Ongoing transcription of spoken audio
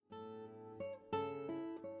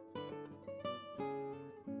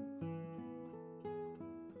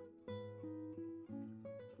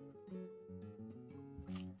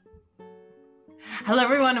Hello,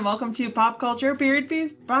 everyone, and welcome to Pop Culture Period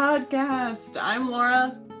Piece Podcast. I'm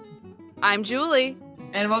Laura. I'm Julie.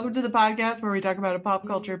 And welcome to the podcast where we talk about a pop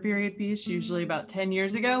culture period piece, usually about 10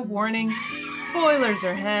 years ago. Warning, spoilers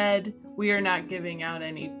are ahead. We are not giving out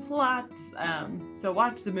any plots. So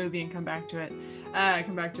watch the movie and come back to it.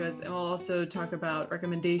 Come back to us, and we'll also talk about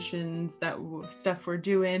recommendations, stuff we're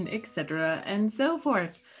doing, etc. and so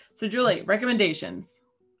forth. So Julie, recommendations.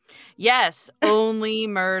 Yes, Only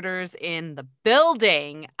Murders in the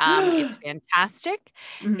Building. It's fantastic.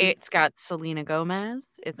 Mhm. It's got Selena Gomez.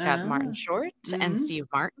 It's got Martin Short and Mhm. Steve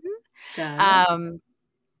Martin. Got it.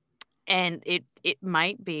 And it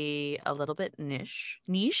might be a little bit niche.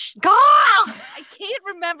 God, I can't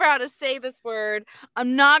remember how to say this word.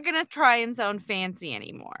 I'm not gonna try and sound fancy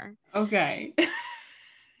anymore. Okay.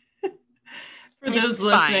 For It's those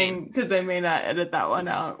listening, because I may not edit that one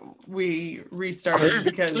out, we restarted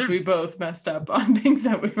because we both messed up on things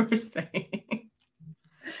that we were saying.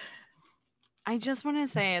 I just want to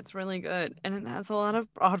say it's really good, and it has a lot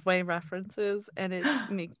of Broadway references, and it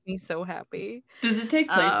makes me so happy. Does it take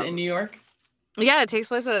place in New York? Yeah, it takes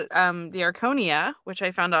place at the Arconia, which I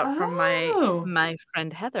found out from my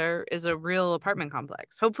friend Heather is a real apartment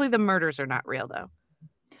complex. Hopefully the murders are not real, though.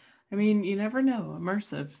 I mean, you never know.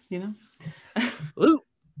 Immersive, you know? Ooh.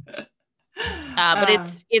 But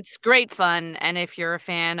it's great fun, and if you're a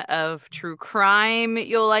fan of true crime,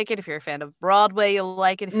 you'll like it. If you're a fan of Broadway, you'll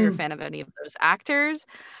like it. If you're a fan of any of those actors,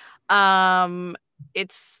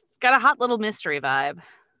 it's got a hot little mystery vibe.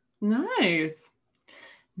 Nice.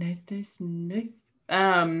 Trying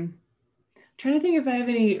to think if I have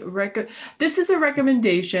any this is a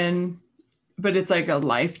recommendation, but it's like a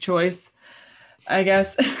life choice, I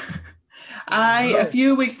guess. A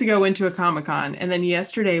few weeks ago went to a Comic-Con, and then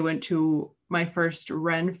yesterday went to my first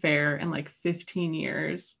Ren Fair in like 15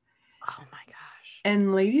 years. Oh my gosh.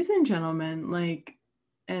 And ladies and gentlemen,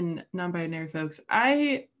 and non-binary folks,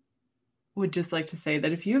 I would just like to say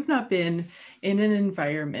that if you have not been in an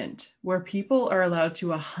environment where people are allowed to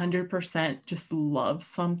 100% just love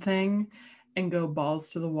something and go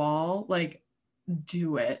balls to the wall,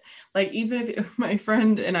 do it. Even if my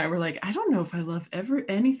friend and I were like, I don't know if I love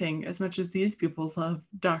anything as much as these people love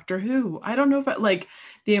Doctor Who. I don't know if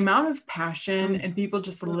the amount of passion and people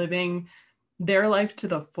just living their life to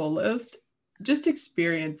the fullest, just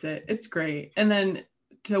experience it. It's great. And then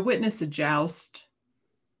to witness a joust,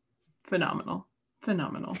 phenomenal.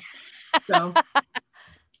 So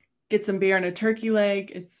get some beer and a turkey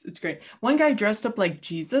leg. It's great. One guy dressed up like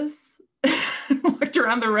Jesus walked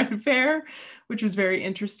around the Ren Fair, which was very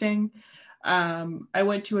interesting. I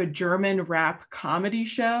went to a German rap comedy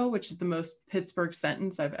show, which is the most Pittsburgh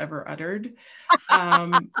sentence I've ever uttered.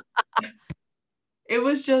 It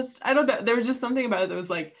was just, I don't know, there was just something about it that was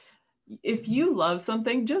like, if you love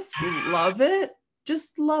something, just love it.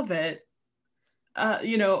 Just love it.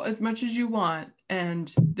 As much as you want.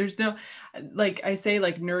 And there's no, I say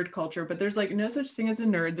nerd culture, but there's no such thing as a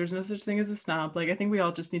nerd. There's no such thing as a snob. I think we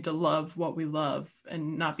all just need to love what we love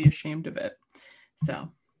and not be ashamed of it.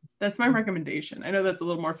 So that's my recommendation. I know that's a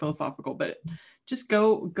little more philosophical, but just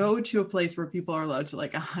go to a place where people are allowed to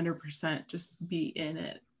 100% just be in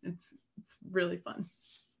it. It's really fun.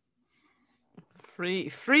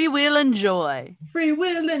 Free will and joy.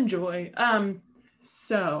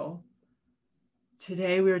 So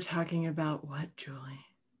today we were talking about what, Julie?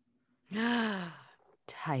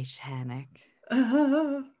 Titanic.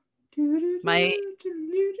 My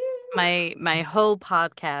whole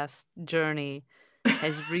podcast journey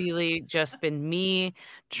has really just been me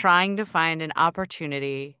trying to find an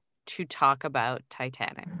opportunity to talk about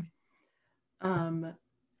Titanic.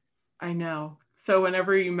 I know. So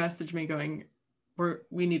whenever you message me going,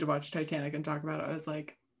 we need to watch Titanic and talk about it, I was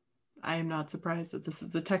like, I am not surprised that this is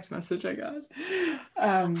the text message I got.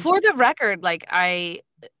 For the record,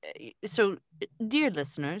 so dear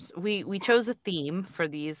listeners, we chose a theme for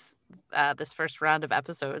this first round of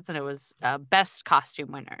episodes, and it was best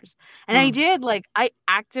costume winners. And I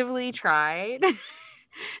actively tried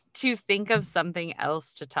to think of something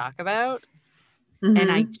else to talk about,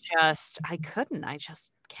 and I couldn't. I just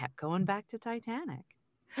kept going back to Titanic.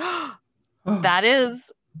 That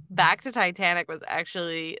is, Back to Titanic was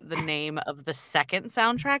actually the name of the second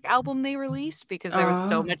soundtrack album they released, because there was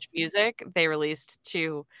so much music they released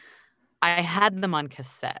I had them on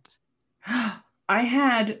cassette. I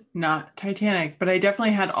had not Titanic, but I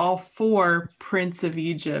definitely had all 4 Prince of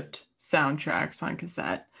Egypt soundtracks on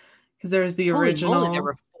cassette, because there was the original. Holy moly, there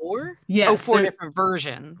were 4? Yes, 4 different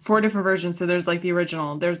versions. 4 different versions. So there's the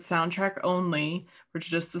original, there's soundtrack only, which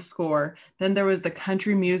is just the score. Then there was the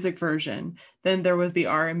country music version. Then there was the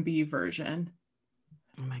R&B version.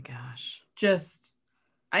 Oh my gosh. just,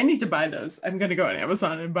 I need to buy those. I'm gonna go on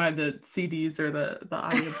Amazon and buy the CDs or the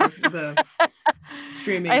audiobook, the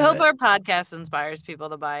streaming I of hope it. our podcast inspires people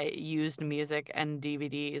to buy used music and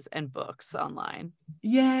DVDs and books online.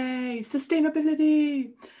 Yay,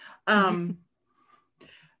 sustainability.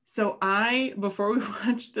 So before we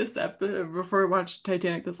watched before we watched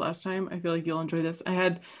Titanic this last time, I feel like you'll enjoy this. I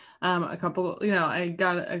had a couple, I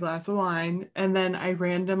got a glass of wine, and then I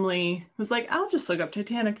randomly was like, I'll just look up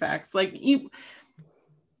Titanic facts. Like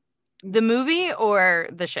the movie or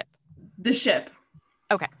the ship? The ship.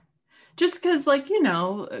 Okay. Just because, like,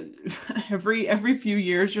 every few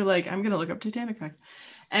years you're like, I'm gonna look up Titanic facts.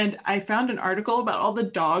 And I found an article about all the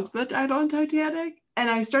dogs that died on Titanic. And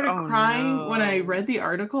I started crying when I read the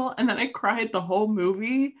article, and then I cried the whole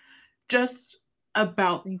movie just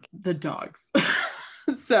about the dogs.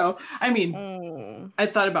 So, I mean, I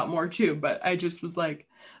thought about more too, but I just was like,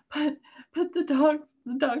 but the dogs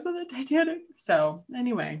on the Titanic. So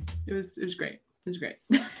anyway, it was great. It was great.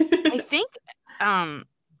 I think,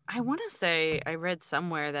 I want to say I read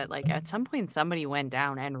somewhere that like at some point somebody went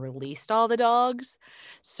down and released all the dogs.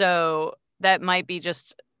 So that might be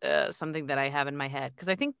just something that I have in my head, because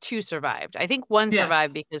I think 2 survived. I think 1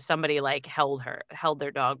 survived because somebody like held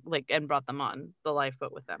their dog like and brought them on the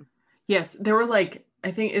lifeboat with them. Yes, there were like, I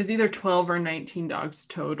think it was either 12 or 19 dogs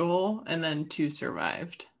total, and then 2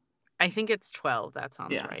 survived. I think it's 12. That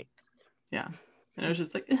sounds right. Yeah. And I was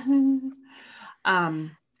just like,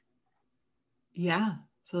 yeah.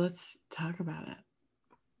 So let's talk about it.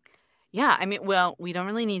 Yeah, I mean, well, we don't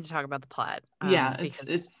really need to talk about the plot. Yeah,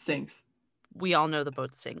 it sinks. We all know the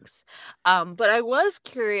boat sinks. But I was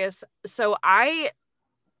curious. So I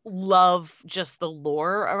love just the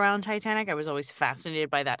lore around Titanic. I was always fascinated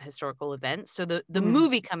by that historical event. So the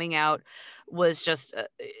movie coming out was just,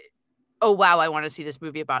 oh wow, I want to see this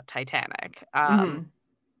movie about Titanic.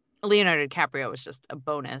 Leonardo DiCaprio was just a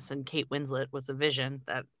bonus, and Kate Winslet was a vision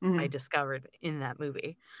that I discovered in that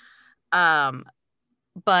movie.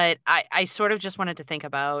 But I sort of just wanted to think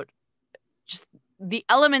about just the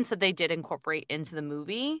elements that they did incorporate into the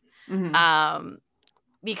movie.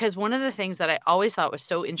 Because one of the things that I always thought was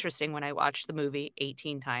so interesting when I watched the movie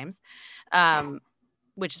 18 times,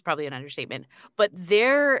 which is probably an understatement, but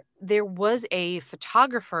there was a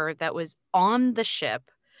photographer that was on the ship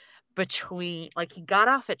between, like, he got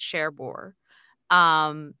off at Cherbourg,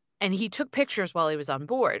 and he took pictures while he was on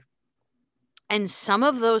board. And some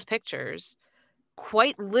of those pictures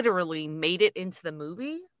quite literally made it into the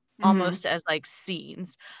movie, almost as like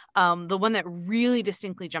scenes. The one that really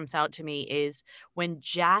distinctly jumps out to me is when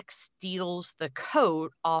Jack steals the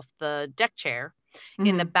coat off the deck chair.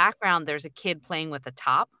 In the background, there's a kid playing with a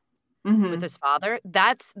top with his father.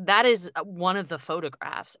 That is one of the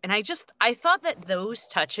photographs. And I thought that those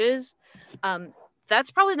touches,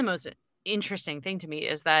 that's probably the most interesting thing to me,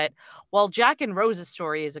 is that while Jack and Rose's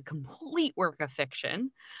story is a complete work of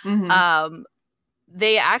fiction,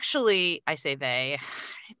 they actually, I say they,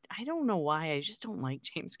 I don't know why, I just don't like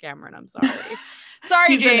James Cameron. I'm sorry. Sorry,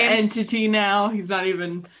 He's James. an entity now. He's not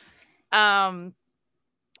even.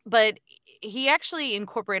 But he actually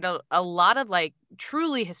incorporated a lot of like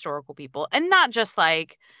truly historical people, and not just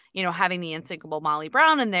like, having the unsinkable Molly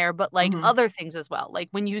Brown in there, but like other things as well. Like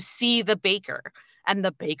when you see the baker, and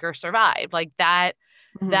the baker survived, like that.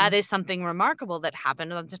 That is something remarkable that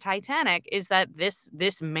happened on the Titanic, is that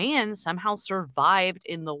this man somehow survived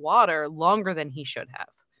in the water longer than he should have.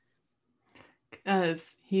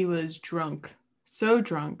 Because he was drunk. So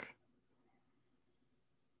drunk.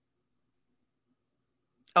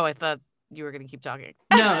 Oh, I thought you were going to keep talking.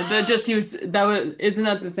 No, isn't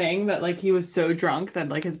that the thing, that like he was so drunk that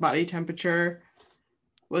like his body temperature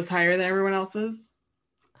was higher than everyone else's?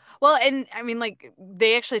 Well, and I mean, like,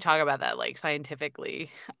 they actually talk about that, like,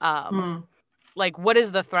 scientifically. Like, what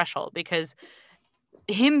is the threshold? Because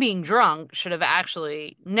him being drunk should have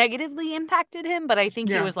actually negatively impacted him, but I think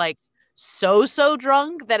he was, like, so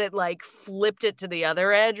drunk that it, like, flipped it to the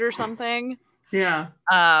other edge or something. Yeah.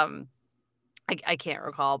 I can't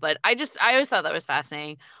recall, but I always thought that was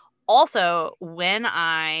fascinating. Also, when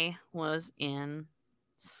I was in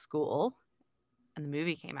school and the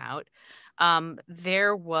movie came out,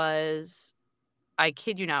 there was, I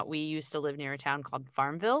kid you not, we used to live near a town called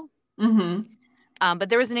Farmville. But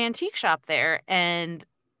there was an antique shop there, and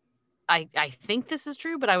I think this is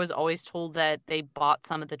true, but I was always told that they bought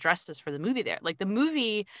some of the dresses for the movie there. Like, the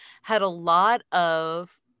movie had a lot of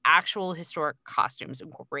actual historic costumes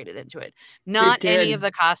incorporated into it. Not any of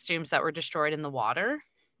the costumes that were destroyed in the water.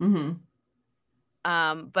 But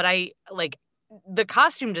I like the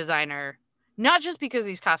costume designer, not just because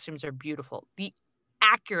these costumes are beautiful, the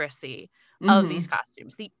accuracy of these Mm-hmm.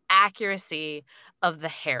 costumes. The accuracy of the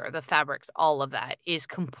hair, the fabrics, all of that is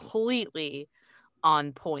completely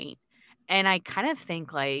on point. And I kind of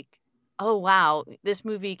think like, oh wow, this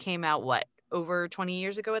movie came out what, over 20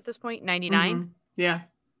 years ago at this point, 99? Mm-hmm. Yeah.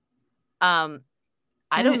 Um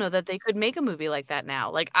I And don't know that they could make a movie like that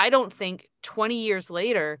now. Like I don't think 20 years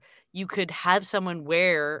later you could have someone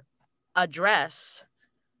wear a dress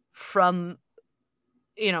from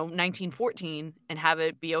 1914 and have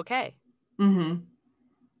it be okay. mm-hmm.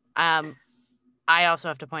 Um I also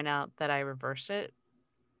have to point out that I reversed it.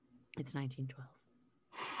 It's 1912.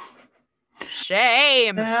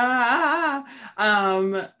 Shame. Ah,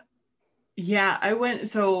 yeah,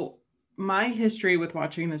 so my history with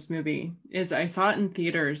watching this movie is I saw it in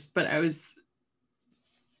theaters, but I was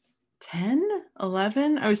 10,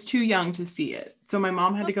 11. I was too young to see it. So my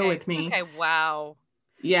mom had to go Okay. with me. Okay. Wow.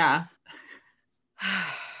 Yeah.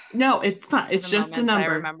 No, it's fine. For It's the just a moment, I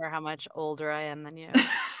number. remember how much older I am than you.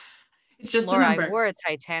 It's just a Laura, I number. wore a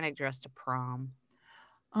Titanic dress to prom.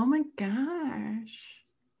 Oh my gosh.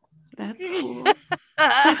 That's cool.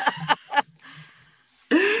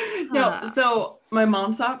 No, so my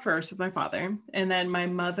mom saw it first with my father, and then my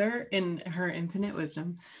mother, in her infinite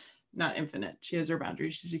wisdom, not infinite, she has her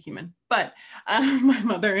boundaries, she's a human, but my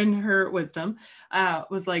mother, in her wisdom,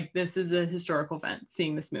 was like, this is a historical event,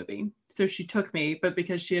 seeing this movie. So she took me, but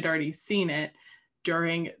because she had already seen it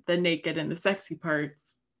during the naked and the sexy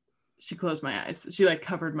parts, she closed my eyes. She like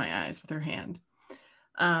covered my eyes with her hand.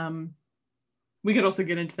 We could also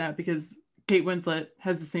get into that because Kate Winslet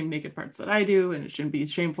has the same naked parts that I do, and it shouldn't be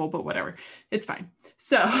shameful, but whatever. It's fine.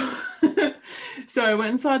 So, so I went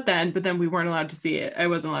and saw it then, but then we weren't allowed to see it. I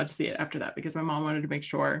wasn't allowed to see it after that because my mom wanted to make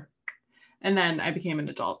sure. And then I became an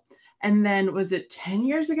adult. And then was it 10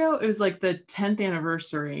 years ago? It was like the 10th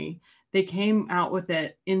anniversary. They came out with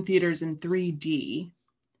it in theaters in 3D.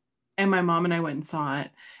 And my mom and I went and saw it.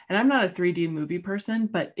 And I'm not a 3D movie person,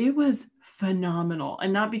 but it was phenomenal.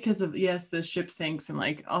 And not because of, yes, the ship sinks and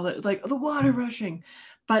like all the, like the water rushing,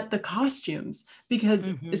 but the costumes, because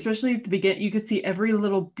Mm-hmm. especially at the beginning, you could see every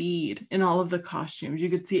little bead in all of the costumes. You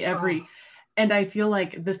could see every, and I feel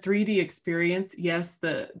like the 3D experience, yes,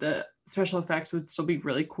 the special effects would still be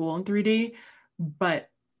really cool in 3D, but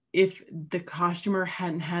if the costumer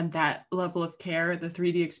hadn't had that level of care, the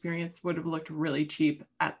 3D experience would have looked really cheap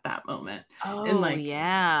at that moment. And Oh, like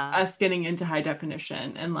yeah. us getting into high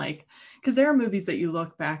definition, and like, because there are movies that you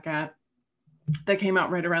look back at that came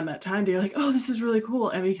out right around that time, they're like, oh, this is really cool.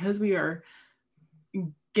 And because we are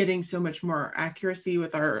getting so much more accuracy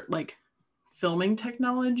with our like filming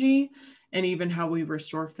technology and even how we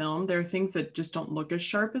restore film, there are things that just don't look as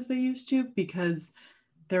sharp as they used to because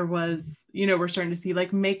there was, we're starting to see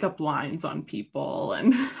like makeup lines on people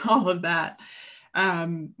and all of that,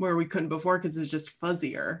 where we couldn't before because it was just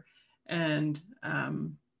fuzzier. And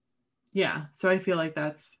yeah, so I feel like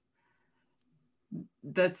that's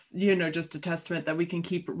just a testament that we can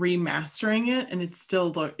keep remastering it and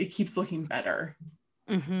it keeps looking better.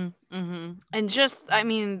 Mm-hmm. Mm-hmm. And just, I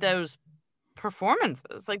mean, those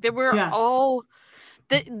performances, like they were Yeah. all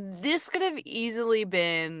this could have easily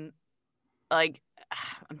been like,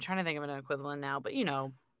 I'm trying to think of an equivalent now, but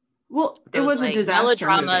Well, it those was a like disaster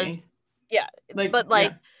melodramas. movie. Yeah, Like, but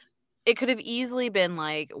like yeah. it could have easily been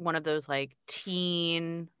like one of those like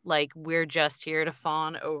teen, like we're just here to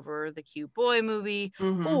fawn over the cute boy movie,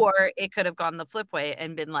 Mm-hmm. or it could have gone the flip way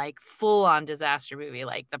and been like full on disaster movie,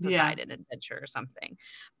 like the Yeah. Poseidon Adventure or something.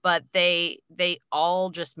 But they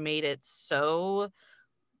all just made it so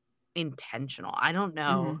intentional. I don't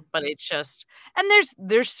know, Mm-hmm. but it's just, and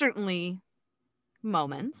there's certainly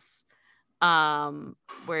moments where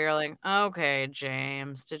you're like, okay,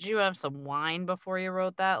 James, did you have some wine before you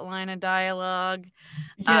wrote that line of dialogue?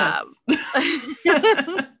 um Yes.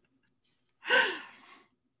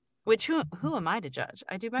 which who am I to judge?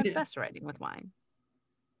 I do my Yeah. best writing with wine.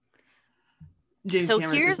 James So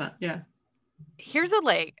Cameron does not. Yeah. here's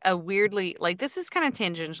a weirdly, like, this is kind of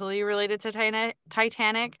tangentially related to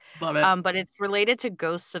Titanic, Love it. but it's related to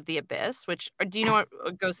Ghosts of the Abyss, which, do you know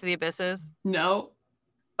what Ghosts of the Abyss is? No.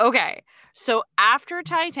 Okay, so after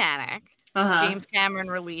Titanic, Uh-huh. James Cameron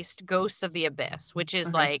released Ghosts of the Abyss, which is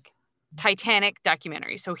Okay. like Titanic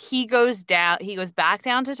documentary. So he goes back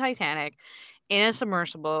down to Titanic in a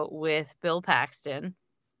submersible with Bill Paxton.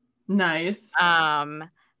 Nice. And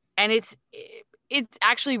it's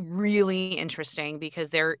actually really interesting because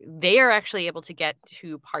they are actually able to get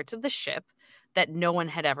to parts of the ship that no one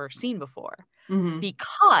had ever seen before. Mm-hmm.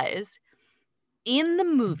 Because in the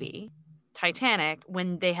movie Titanic,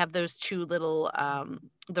 when they have those two little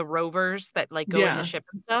the rovers that like go in the Yeah. ship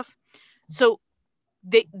and stuff. So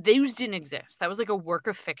those didn't exist. That was like a work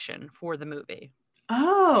of fiction for the movie.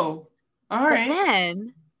 Oh, all But right.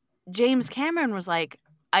 then James Cameron was like,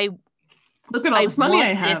 I Look at all I this money I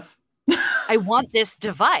want this have. I want this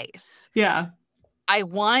device. Yeah. I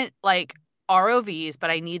want like ROVs, but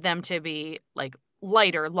I need them to be like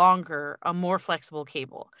lighter, longer, a more flexible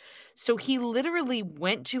cable. So he literally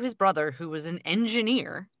went to his brother, who was an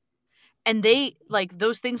engineer, and they, like,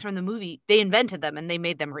 those things from the movie, they invented them and they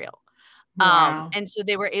made them real. Wow. And so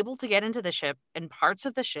they were able to get into the ship and parts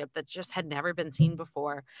of the ship that just had never been seen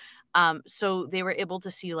before. So they were able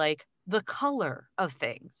to see like the color of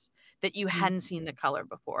things that you hadn't seen the color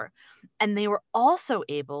before. And they were also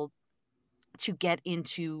able to get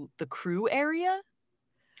into the crew area,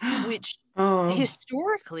 which Oh,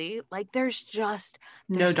 historically, like,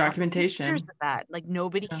 no there's not pictures documentation. of that. Like,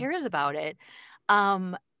 nobody Yeah. cares about it.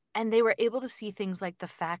 Um, and they were able to see things like the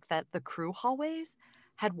fact that the crew hallways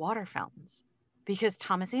had water fountains because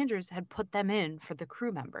Thomas Andrews had put them in for the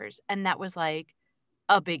crew members, and that was like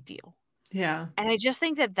a big deal. Yeah. And I just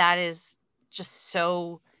think that that is just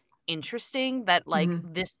so interesting that like Hmm.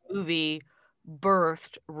 this movie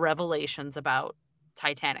birthed revelations about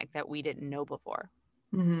Titanic that we didn't know before.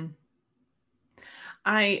 Hmm.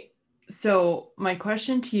 I so my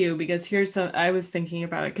question to you, because here's some I was thinking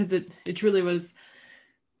about it because it truly was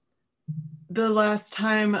the last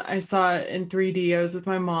time I saw it in 3D. I was with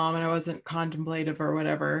my mom and I wasn't contemplative or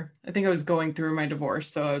whatever. I think I was going through my divorce,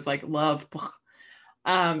 so I was like, love.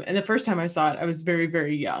 And the first time I saw it, I was very,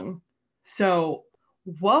 very young. So,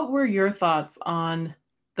 what were your thoughts on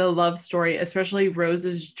the love story, especially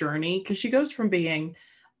Rose's journey? Because she goes from being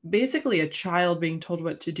basically a child being told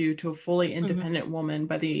what to do to a fully Mhm. independent woman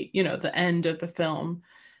by the end of the film,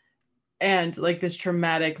 and like this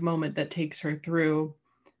traumatic moment that takes her through.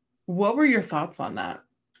 What were your thoughts on that?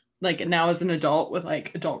 Like now as an adult with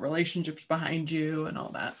like adult relationships behind you and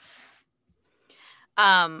all that.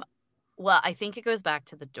 Um, well, I think it goes back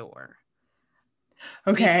to the door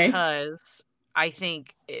Okay. because I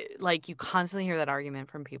think like you constantly hear that argument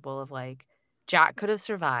from people of like Jack could have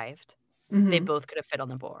survived. They Mm-hmm. both could have fit on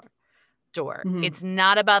the door. Mm-hmm. It's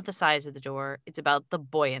not about the size of the door, it's about the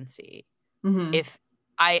buoyancy. Mm-hmm. If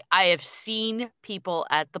I have seen people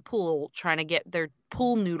at the pool trying to get their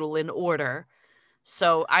pool noodle in order,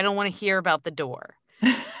 so I don't want to hear about the door.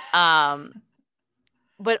 Um,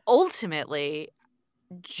 but ultimately,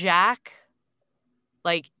 Jack,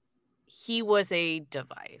 like, he was a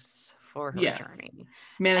device for her Yes. journey.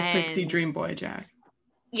 Manic Pixie And Dream Boy Jack.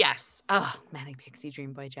 yes, oh, Manic Pixie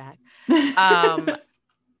Dream Boy Jack.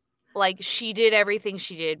 Like she did everything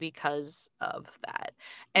she did because of that.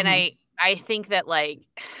 And Hmm. I think that like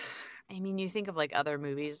I mean, you think of like other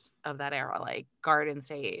movies of that era, like Garden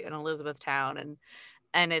State and Elizabethtown,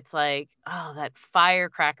 and it's like, oh, that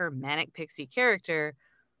firecracker manic pixie character,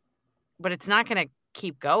 but it's not gonna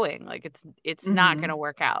keep going. Like it's not Hmm. gonna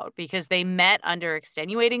work out because they met under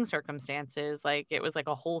extenuating circumstances. Like it was like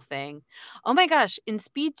a whole thing. Oh my gosh, in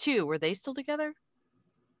Speed 2, were they still together?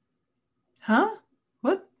 Huh?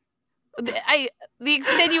 What? I the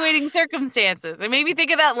extenuating circumstances. It made me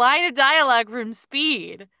think of that line of dialogue from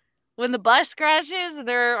Speed when the bus crashes and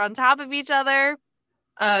they're on top of each other.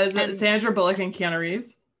 Is it And Sandra Bullock and Keanu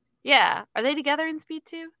Reeves? yeah, are they together in Speed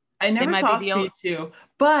 2? I They never might be saw the only. Speed 2,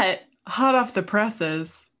 but hot off the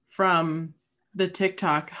presses from the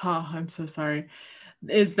TikTok, oh, I'm so sorry,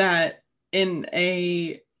 is that in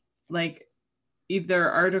a like either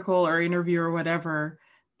article or interview or whatever,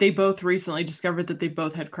 they both recently discovered that they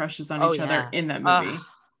both had crushes on Oh each other yeah. in that Oh, movie.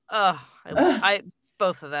 oh, Ugh. I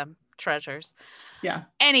both of them treasures. Yeah.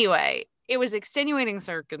 Anyway, it was extenuating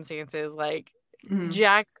circumstances. Like Hmm.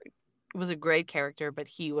 Jack was a great character, but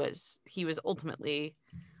he was ultimately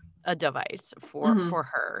a device for Hmm.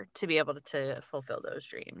 her to be able to fulfill those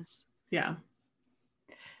dreams. Yeah.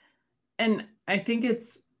 And I think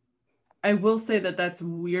I will say that that's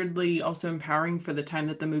weirdly also empowering for the time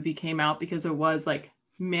that the movie came out because it was like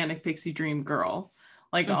manic pixie dream girl.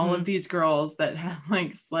 Like all Mm-hmm. of these girls that had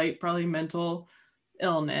like slight, probably mental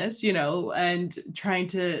illness, and trying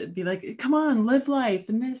to be like, come on, live life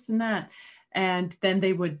and this and that. And then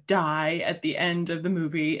they would die at the end of the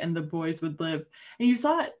movie and the boys would live. And you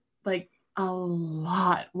saw it like a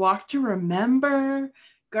lot. Walk to Remember,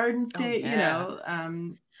 Garden Oh State, yeah.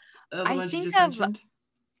 the I ones you think just of mentioned.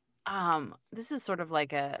 this is sort of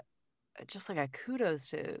like a just like a kudos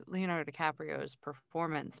to Leonardo DiCaprio's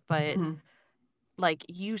performance, but Mhm. like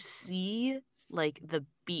you see like the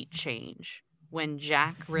beat change when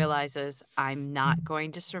Jack realizes I'm not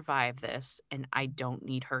going to survive this and I don't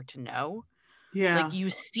need her to know. Like Yeah. you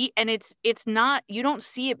see, and it's not, you don't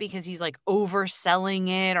see it because he's like overselling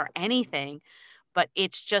it or anything, but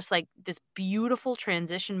it's just like this beautiful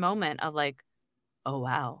transition moment of like, oh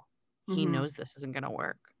wow, he Mm-hmm. knows this isn't gonna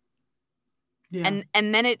work. Yeah.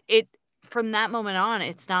 And then it from that moment on,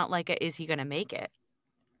 it's not like is he gonna make it?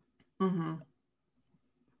 Mm-hmm.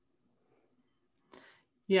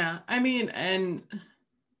 Yeah. I mean, and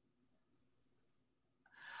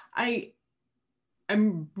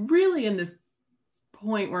I'm really in this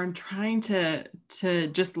point where I'm trying to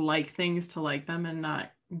just like things to like them and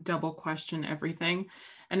not double question everything.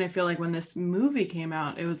 And I feel like when this movie came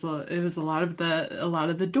out, it was a lot of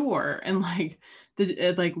the door, and like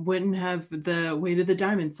it like wouldn't have the weight of the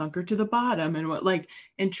diamond sunk her to the bottom, and what like,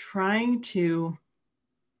 and trying to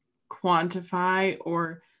quantify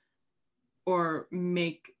or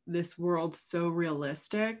make this world so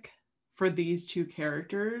realistic for these two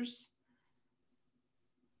characters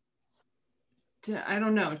to, I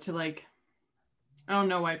don't know, to like, I don't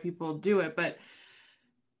know why people do it, but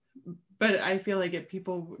I feel like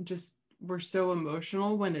people just were so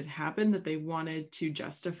emotional when it happened that they wanted to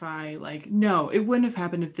justify, like, no, it wouldn't have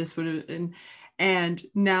happened if this would have been. And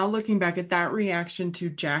now looking back at that reaction to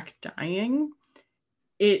Jack dying,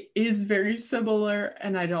 it is very similar.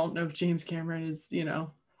 And I don't know if James Cameron is,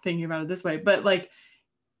 thinking about it this way, but like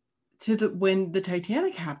to the when the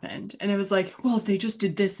Titanic happened, and it was like, well, if they just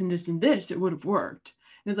did this and this and this, it would have worked.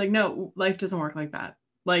 And it's like, no, life doesn't work like that.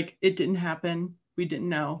 Like, it didn't happen. We didn't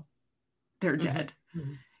know. They're dead,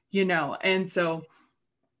 and so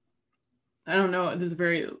I don't know, there's a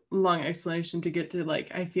very long explanation to get to,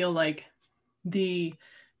 like, I feel like the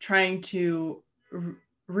trying to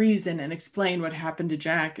reason and explain what happened to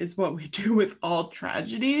Jack is what we do with all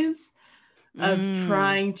tragedies, of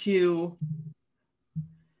trying to,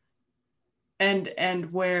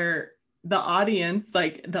 and where the audience,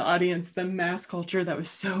 the mass culture that was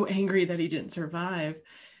so angry that he didn't survive,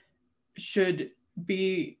 should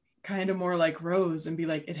be kind of more like Rose and be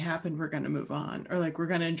like, it happened, we're going to move on, or like, we're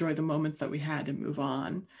going to enjoy the moments that we had and move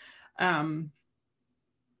on.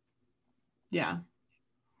 Yeah,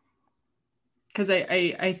 because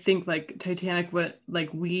I think like Titanic, what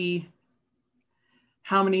like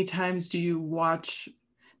how many times do you watch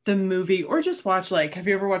the movie, or just watch, like, have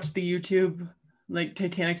you ever watched the YouTube like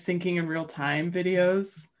Titanic sinking in real time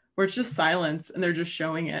videos where it's just silence and they're just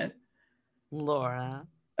showing it? Laura,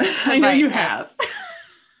 I know you have.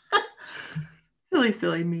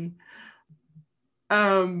 silly me.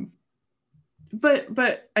 But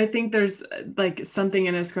I think there's like something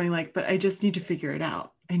in us going like, but I just need to figure it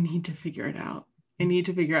out. I need to figure it out. I need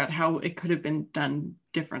to figure out how it could have been done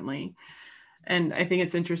differently. And I think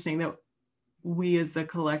it's interesting that we as a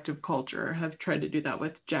collective culture have tried to do that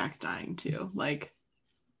with Jack dying too. Like,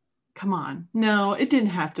 come on. No, it didn't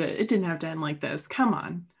have to end like this. Come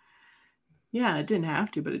on. Yeah, it didn't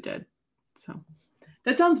have to, but it did. So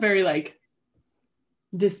that sounds very like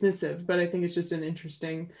dismissive, but I think it's just an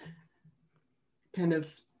interesting kind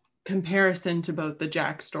of comparison to both the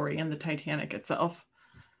Jack story and the Titanic itself.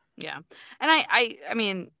 Yeah. And I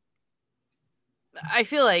mean, I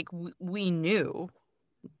feel like we knew,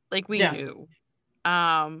 like we knew.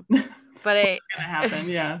 But it's gonna happen,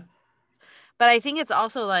 yeah. But I think it's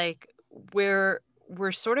also like we're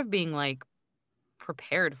sort of being like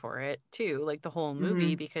prepared for it too, like the whole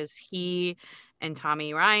movie, because he and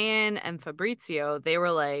Tommy Ryan and Fabrizio, they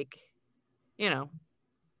were like, you know,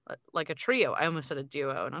 like a trio. I almost said a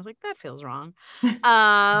duo, and I was like, that feels wrong.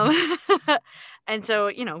 And so,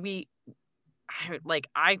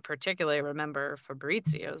 I particularly remember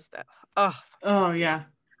Fabrizio's death. Oh, Fabrizio. Yeah.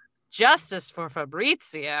 Justice for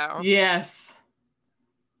Fabrizio. Yes.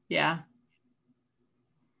 Yeah.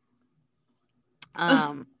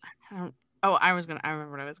 I remember what I was gonna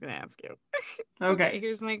ask you. Okay.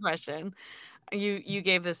 Here's my question. You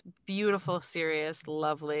gave this beautiful, serious,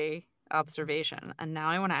 lovely observation, and now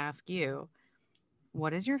I want to ask you,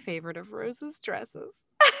 what is your favorite of Rose's dresses?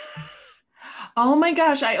 Oh my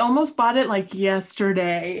gosh, I almost bought it like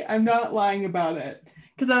yesterday. I'm not lying about it.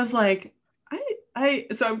 Because I was like,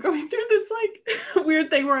 so I'm going through this like weird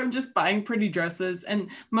thing where I'm just buying pretty dresses, and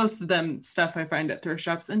most of them stuff I find at thrift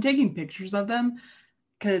shops, and taking pictures of them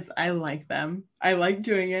because I like them. I like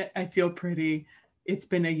doing it. I feel pretty. It's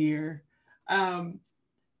been a year.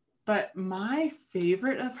 But my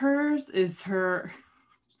favorite of hers is her,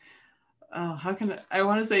 oh, how can I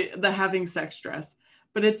want to say the having sex dress,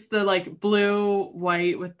 but it's the like blue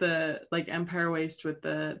white with the like empire waist with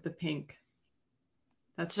the pink.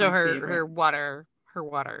 That's so my favorite. her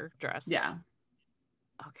water dress. Yeah.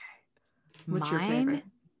 Okay. What's your favorite?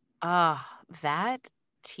 That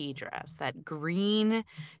tea dress, that green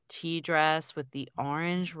tea dress with the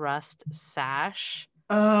orange rust sash.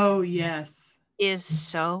 Oh yes. Is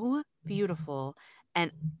so beautiful,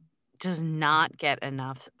 and does not get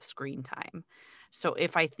enough screen time. So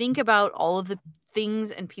if I think about all of the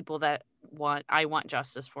things and people that I want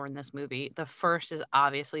justice for in this movie, the first is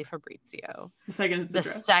obviously Fabrizio. The second is the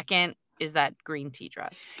dress. second is that green tea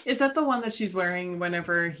dress. Is that the one that she's wearing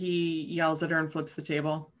whenever he yells at her and flips the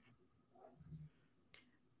table?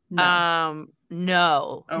 No.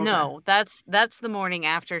 No. Okay. No. That's the morning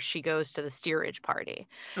after she goes to the steerage party.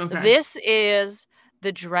 Okay. This is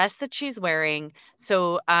the dress that she's wearing.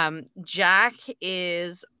 So Jack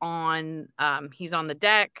is on he's on the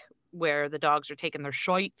deck where the dogs are taking their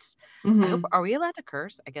shots. Mm-hmm. Are we allowed to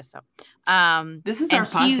curse? I guess so. This is our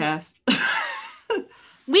podcast.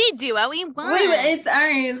 We do what we want. It's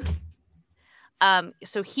ours.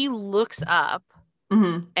 So he looks up,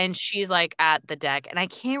 mm-hmm. and she's like at the deck, and I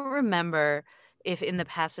can't remember if in the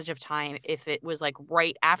passage of time if it was like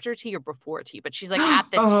right after tea or before tea, but she's like at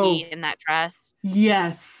the tea in that dress.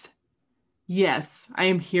 Yes, I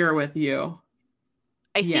am here with you.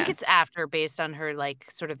 I think it's after, based on her like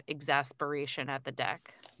sort of exasperation at the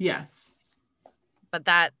deck. Yes, but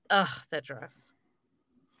that dress.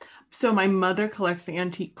 So my mother collects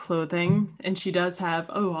antique clothing, and she does have,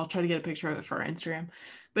 I'll try to get a picture of it for our Instagram,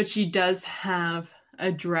 but she does have a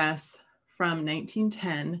dress from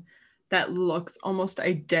 1910 that looks almost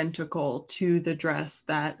identical to the dress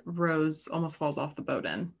that Rose almost falls off the boat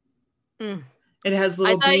in. Mm. It has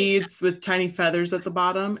little beads with tiny feathers at the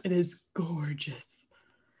bottom. It is gorgeous.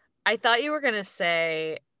 I thought you were going to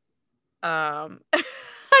say, I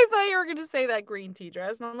thought you were going to say that green tea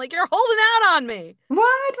dress, and I'm like, you're holding out on me.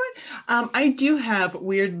 What? I do have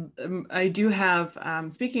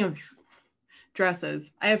speaking of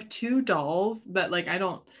dresses, I have 2 dolls that like I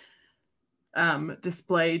don't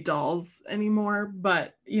display dolls anymore,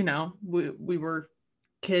 but you know, we were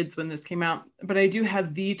kids when this came out. But I do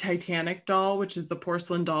have the Titanic doll, which is the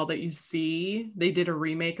porcelain doll that you see. They did a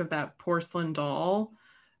remake of that porcelain doll,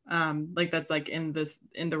 like that's like in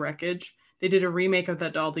the wreckage. They did a remake of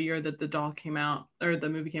that doll the year that the doll came out, or the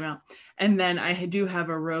movie came out. And then I do have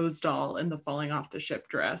a Rose doll in the falling off the ship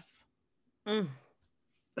dress.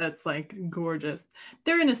 That's like gorgeous.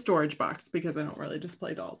 They're in a storage box because I don't really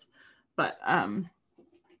display dolls. But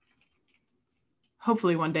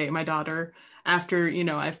hopefully one day my daughter, after, you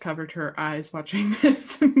know, I've covered her eyes watching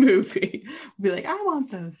this movie, will be like, I want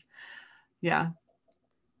those. Yeah.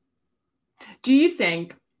 Do you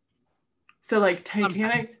think, so like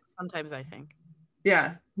Titanic... Sometimes I think.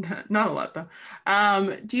 Yeah, not a lot though.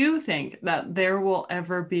 Do you think that there will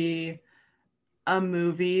ever be a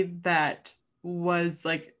movie that was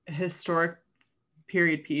like a historic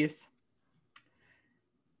period piece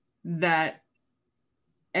that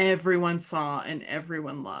everyone saw and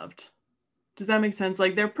everyone loved? Does that make sense?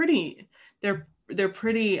 Like they're pretty, you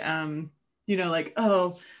know, like,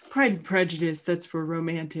 oh, Pride and Prejudice, that's for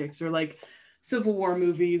romantics, or like Civil War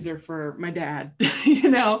movies are for my dad,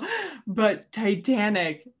 you know, but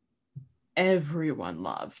Titanic, everyone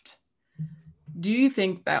loved. Do you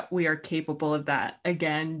think that we are capable of that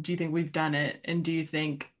again? Do you think we've done it? And do you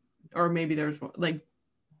think, or maybe there's like,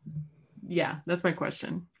 yeah, that's my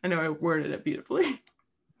question. I know I worded it beautifully.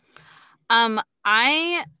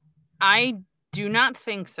 I do not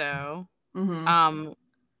think so. Mm-hmm.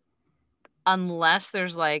 Unless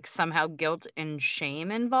there's like somehow guilt and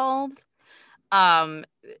shame involved.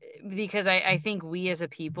 Because I think we as a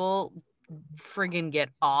people friggin' get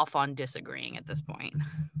off on disagreeing at this point.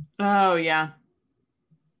 Oh yeah.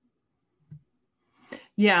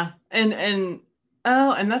 Yeah. And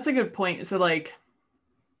that's a good point. So like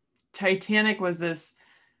Titanic was this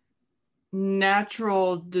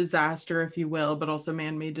natural disaster, if you will, but also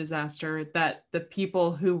man-made disaster that the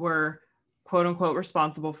people who were quote unquote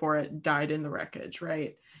responsible for it died in the wreckage,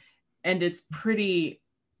 right? And it's pretty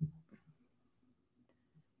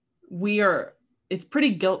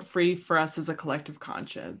guilt-free for us as a collective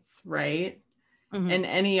conscience, right? Mm-hmm. And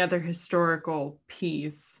any other historical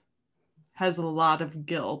piece has a lot of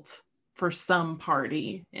guilt for some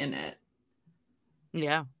party in it.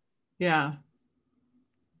 Yeah.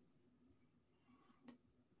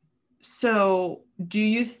 So do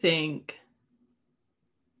you think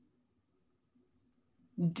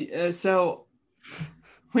so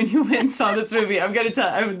when you went and saw this movie, I'm going to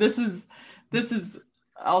tell, this is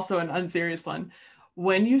also an unserious one.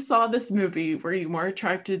 When you saw this movie, were you more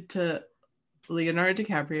attracted to Leonardo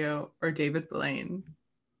DiCaprio or David Blaine?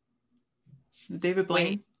 David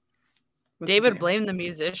Blaine? David Blaine, the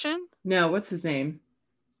musician? No, what's his name?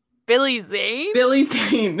 Billy Zane? Billy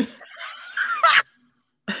Zane.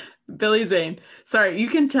 Billy Zane. Sorry, you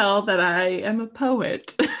can tell that I am a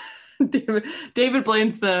poet. David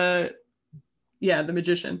Blaine's the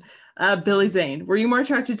magician. Billy Zane. Were you more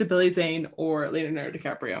attracted to Billy Zane or Leonardo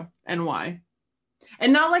DiCaprio, and why?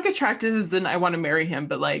 And not like attracted as in I want to marry him,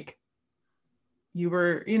 but like you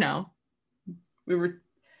were, you know, we were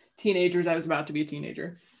teenagers. I was about to be a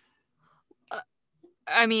teenager.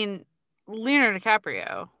 I mean, Leonardo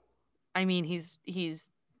DiCaprio. I mean, he's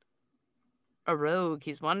a rogue.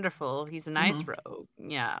 He's wonderful. He's a nice rogue.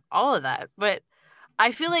 Yeah, all of that. But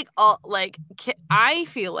I feel like I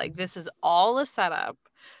feel like this is all a setup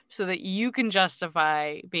so that you can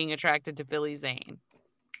justify being attracted to Billy Zane.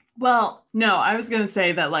 Well, no, I was gonna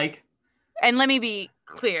say that like. And let me be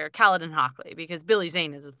clear, Kaladin Hockley, because Billy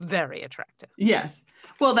Zane is very attractive. Yes.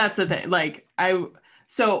 Well, that's the thing. Like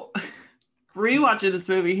rewatching this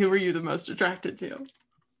movie, who were you the most attracted to?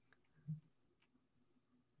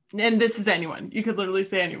 And this is anyone. You could literally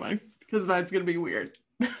say anyone, because that's going to be weird.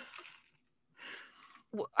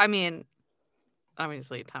 I mean,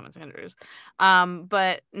 obviously Thomas Andrews.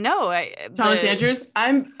 But no, Thomas Andrews,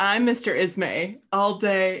 I'm Mr. Ismay all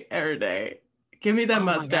day, every day. Give me that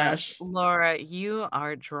mustache. Laura, you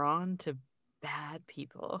are drawn to bad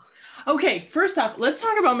people. Okay, first off, let's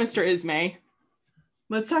talk about Mr. Ismay.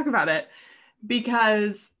 Let's talk about it.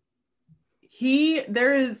 Because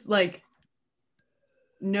there is like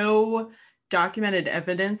no documented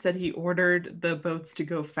evidence that he ordered the boats to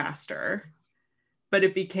go faster, but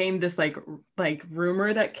it became this like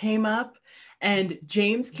rumor that came up, and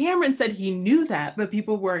James Cameron said he knew that, but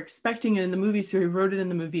people were expecting it in the movie, so he wrote it in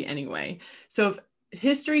the movie anyway. So if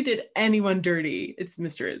history did anyone dirty, it's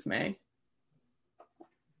Mr. Ismay.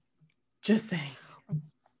 Just saying.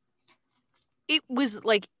 It was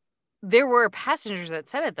like there were passengers that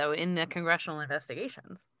said it though in the congressional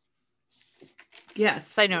investigations. Yes.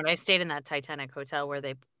 Side note, I stayed in that Titanic hotel where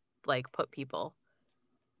they like put people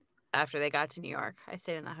after they got to New York. I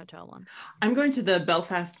stayed in that hotel once. I'm going to the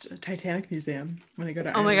Belfast Titanic Museum when I go to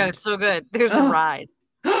Ireland. My God, it's so good. There's a ride.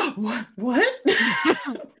 What?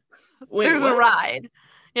 Wait, there's a ride.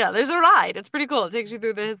 Yeah, there's a ride. It's pretty cool. It takes you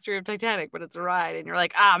through the history of Titanic, but it's a ride. And you're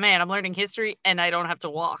like, man, I'm learning history and I don't have to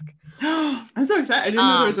walk. I'm so excited. I didn't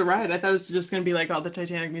know there was a ride. I thought it was just going to be like all the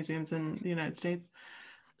Titanic museums in the United States.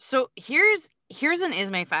 So here's an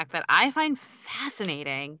Ismay fact that I find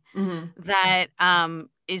fascinating that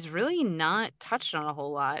is really not touched on a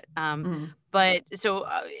whole lot. But so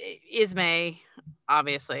Ismay,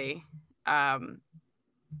 obviously,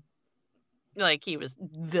 like he was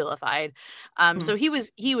vilified. So he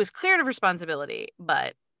was cleared of responsibility,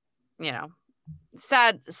 but you know,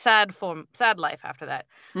 sad life after that.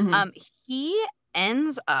 He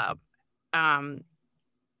ends up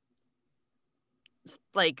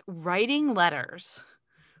like writing letters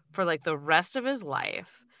for like the rest of his life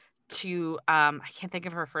to I can't think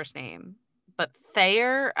of her first name, but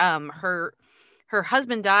Thayer. Her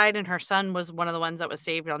husband died and her son was one of the ones that was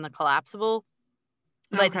saved on the collapsible.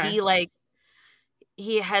 But he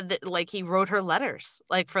wrote her letters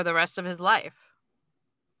like for the rest of his life.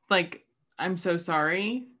 Like, I'm so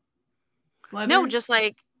sorry. Letters? No, just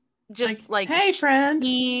like hey friend.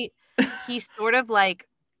 He sort of like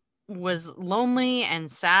was lonely and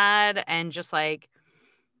sad and just like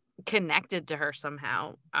connected to her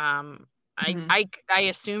somehow. I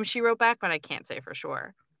assume she wrote back, but I can't say for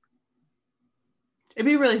sure. It'd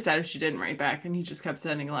be really sad if she didn't write back and he just kept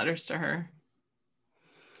sending letters to her.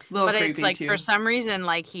 But it's like too. For some reason,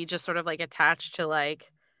 like he just sort of like attached to like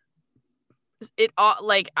it all.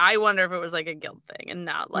 Like I wonder if it was like a guilt thing and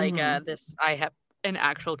not like this. I have an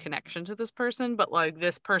actual connection to this person, but like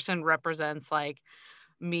this person represents like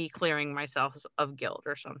me clearing myself of guilt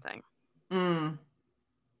or something.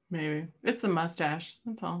 Maybe it's a mustache.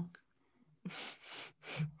 That's all.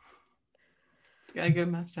 It's got a good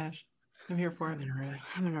mustache. I'm here for it.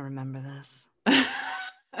 I'm gonna remember this.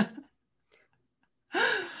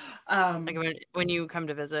 Like when you come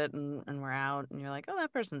to visit and we're out and you're like, oh,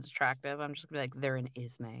 that person's attractive, I'm just gonna be like, they're an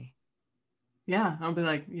Ismay. Yeah, I'll be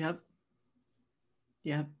like, yep.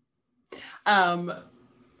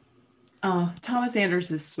 Thomas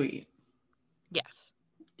Andrews is sweet. Yes.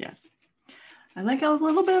 I like a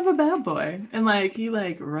little bit of a bad boy, and like he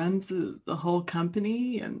like runs the whole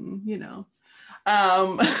company, and you know.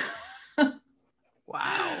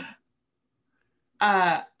 Wow.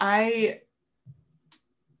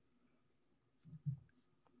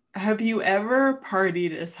 Have you ever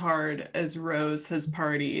partied as hard as Rose has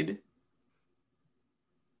partied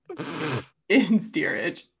in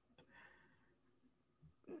Steerage?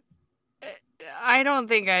 I don't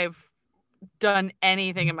think I've done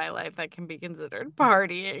anything in my life that can be considered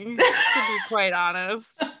partying, to be quite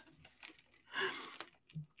honest.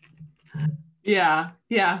 Yeah.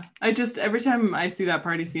 I just every time I see that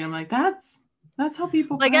party scene, I'm like, that's how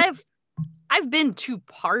people like party. I've been to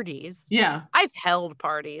parties. Yeah. I've held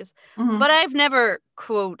parties, Mm-hmm. but I've never,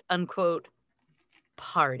 quote unquote,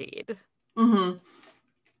 partied. Mm-hmm.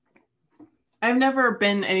 I've never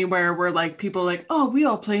been anywhere where like people like, oh, we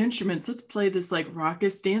all play instruments. Let's play this like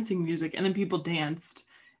raucous dancing music. And then people danced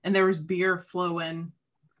and there was beer flowing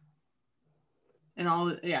and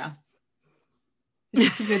all. Yeah. It's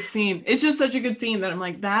just a good scene. It's just such a good scene that I'm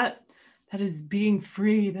like, that is being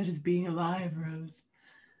free. That is being alive, Rose.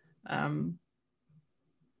 I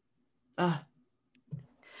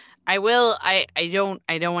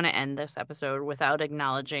don't want to end this episode without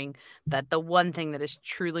acknowledging that the one thing that is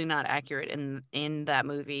truly not accurate in that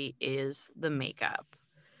movie is the makeup.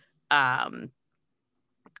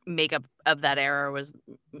 Makeup of that era was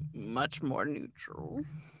much more neutral.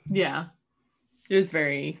 Yeah. It was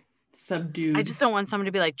very subdued. I just don't want someone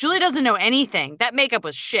to be like, Julie doesn't know anything. That makeup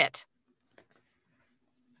was shit.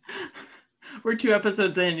 We're 2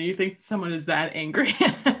 episodes in and you think someone is that angry.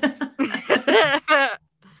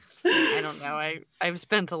 I don't know. I've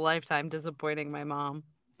spent a lifetime disappointing my mom.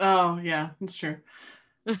 Oh, yeah, it's true.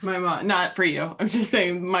 My mom, not for you. I'm just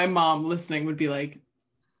saying my mom listening would be like,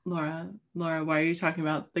 Laura, why are you talking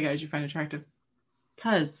about the guys you find attractive?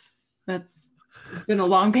 Because it's been a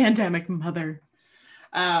long pandemic, mother.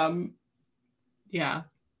 Yeah.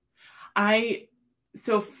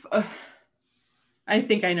 I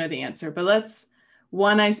think I know the answer, but let's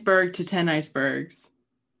 1 iceberg to 10 icebergs.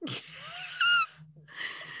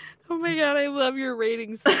 Oh my God, I love your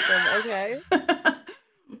rating system. Okay.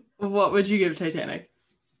 What would you give Titanic?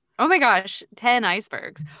 Oh my gosh, 10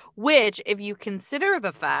 icebergs. Which, if you consider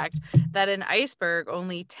the fact that an iceberg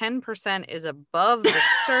only 10% is above the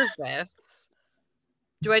surface,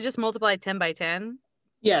 do I just multiply 10 by 10?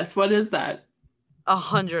 Yes, what is that?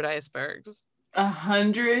 100 icebergs.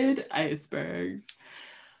 100 icebergs.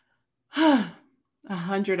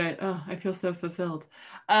 100. I feel so fulfilled.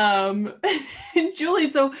 Julie,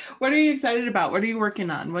 so what are you excited about? What are you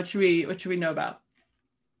working on? What should we know about?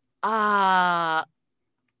 I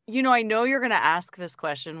know you're gonna ask this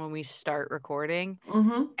question when we start recording,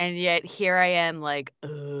 and yet here I am, like,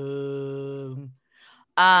 It's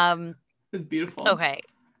beautiful. Okay,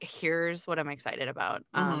 here's what I'm excited about.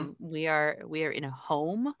 We are in a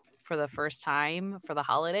home for the first time for the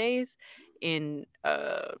holidays in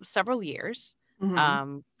several years.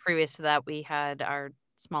 Previous to that, we had our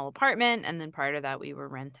small apartment, and then prior to that, we were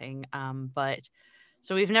renting. But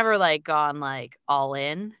so we've never like gone like all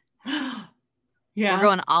in. Yeah, we're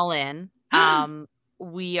going all in.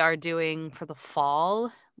 We are doing for the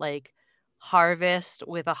fall like harvest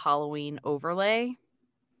with a Halloween overlay.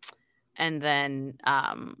 And then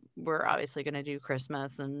we're obviously going to do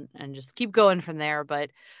Christmas and just keep going from there. But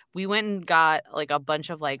we went and got like a bunch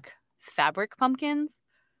of like fabric pumpkins.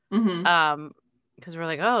 Because we're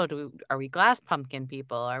like, oh, are we glass pumpkin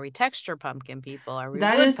people? Are we texture pumpkin people? Are we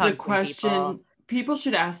that wood is pumpkin the question. People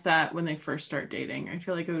should ask that when they first start dating. I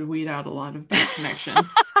feel like it would weed out a lot of bad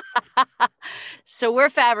connections. So we're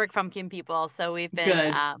fabric pumpkin people. So we've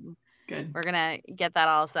been Good. We're gonna get that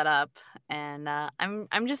all set up, and I'm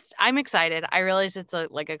excited. I realize it's a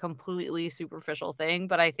completely superficial thing,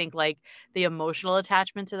 but I think like the emotional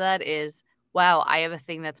attachment to that is, wow, I have a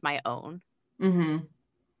thing that's my own.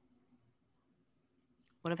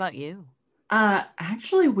 What about you?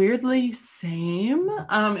 Actually, weirdly, same.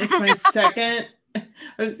 It's my second.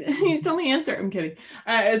 You told me answer. I'm kidding.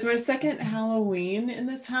 It's my second Halloween in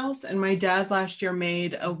this house, and my dad last year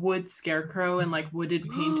made a wood scarecrow and like wooded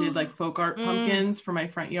painted like folk art pumpkins for my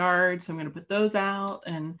front yard. So I'm gonna put those out,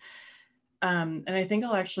 and I think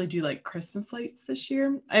I'll actually do like Christmas lights this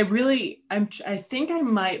year. I think I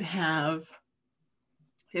might have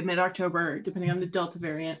in mid-October, depending on the Delta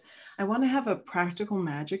variant. I want to have a practical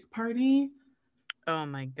magic party. Oh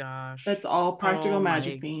my gosh. That's all practical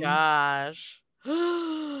magic themed. Gosh.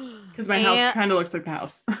 Because my house kind of looks like the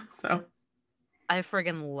house. So I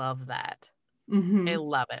friggin' love that. I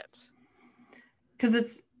love it.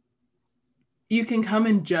 Because you can come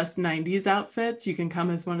in just 90s outfits. You can come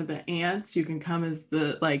as one of the aunts. You can come as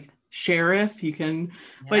the like sheriff. You can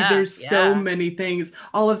there's so many things.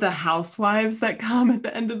 All of the housewives that come at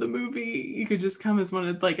the end of the movie. You could just come as one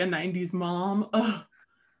of like a 90s mom. Ugh.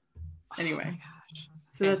 Anyway. Oh my gosh.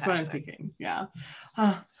 So that's what I'm thinking. Yeah.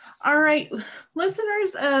 All right,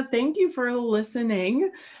 listeners, thank you for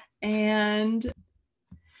listening. And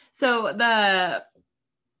so the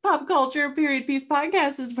Pop Culture Period Piece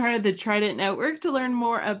podcast is part of the Trident Network. To learn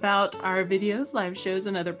more about our videos, live shows,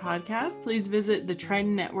 and other podcasts, please visit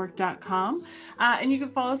thetridentnetwork.com. And you can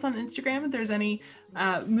follow us on Instagram if there's any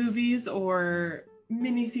movies or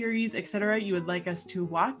miniseries, etc., you would like us to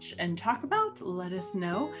watch and talk about, let us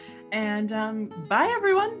know. And bye,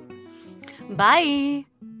 everyone. Bye.